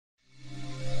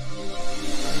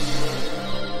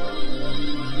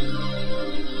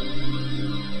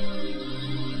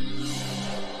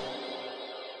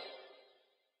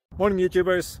Morning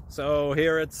YouTubers. So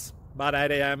here it's about 8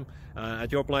 a.m.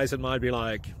 At your place it might be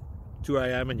like 2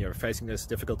 a.m. and you're facing this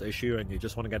difficult issue and you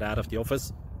just want to get out of the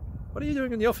office. What are you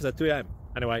doing in the office at 2 a.m.?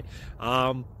 Anyway,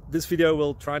 this video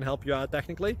will try and help you out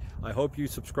technically. I hope you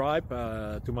subscribe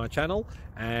to my channel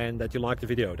and that you like the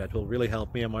video. That will really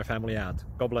help me and my family out.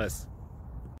 God bless.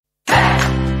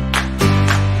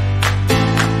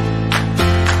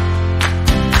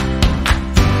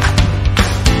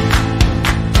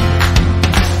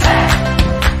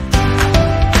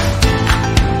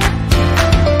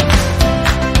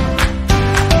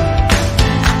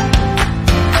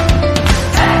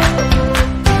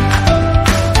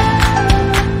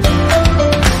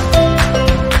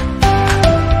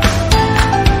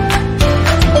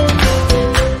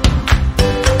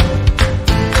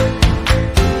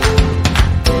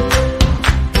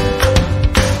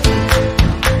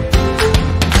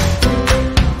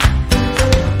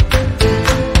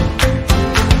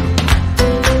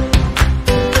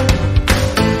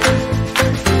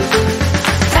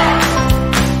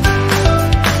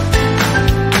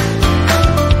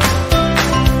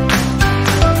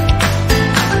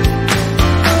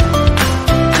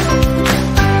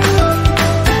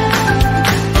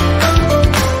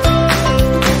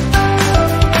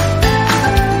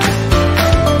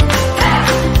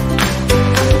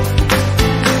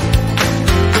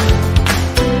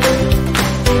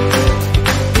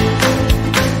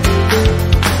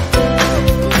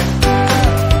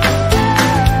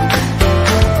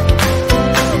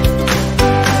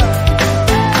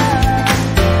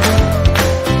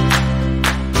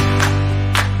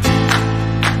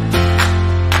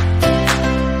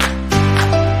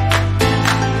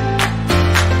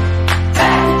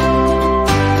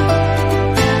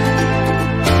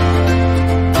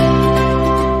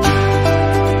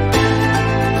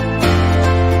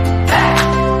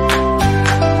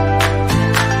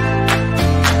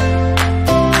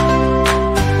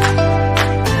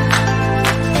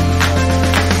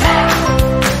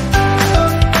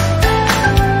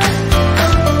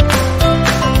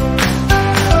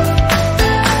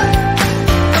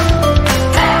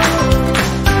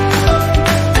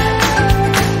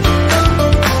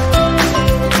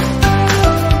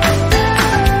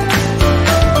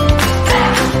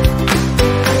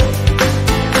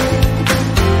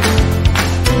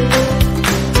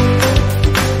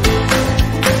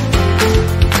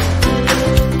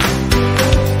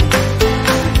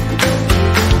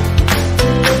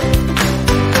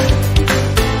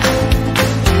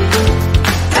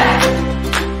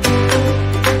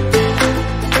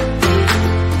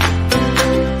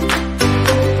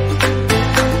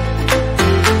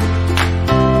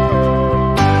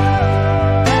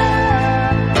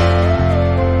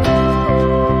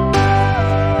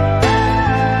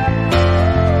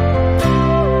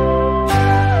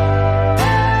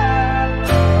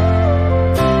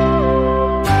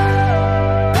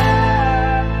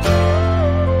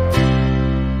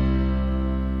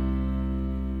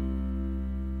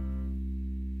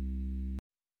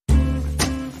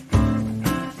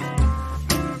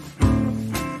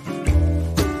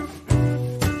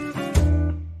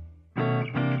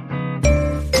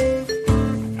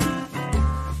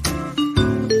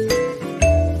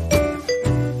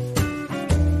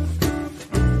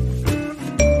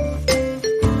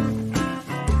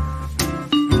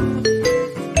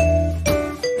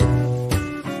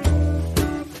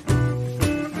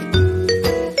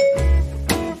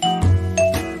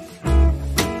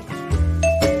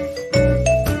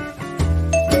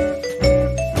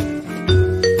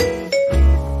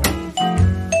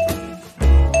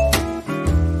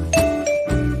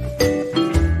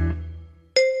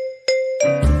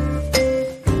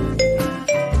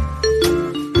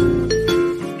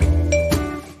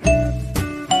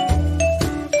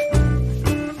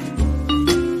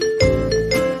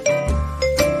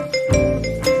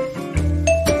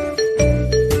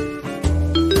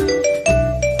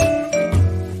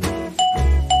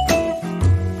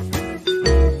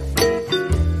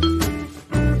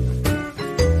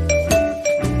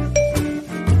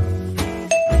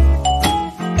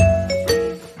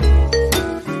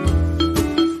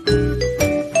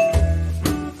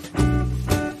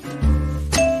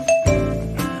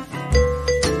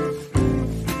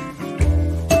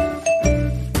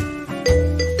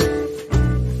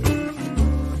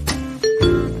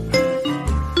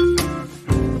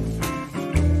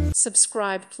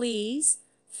 Subscribe, please.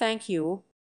 Thank you.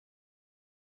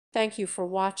 Thank you for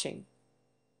watching.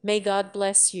 May God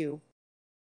bless you.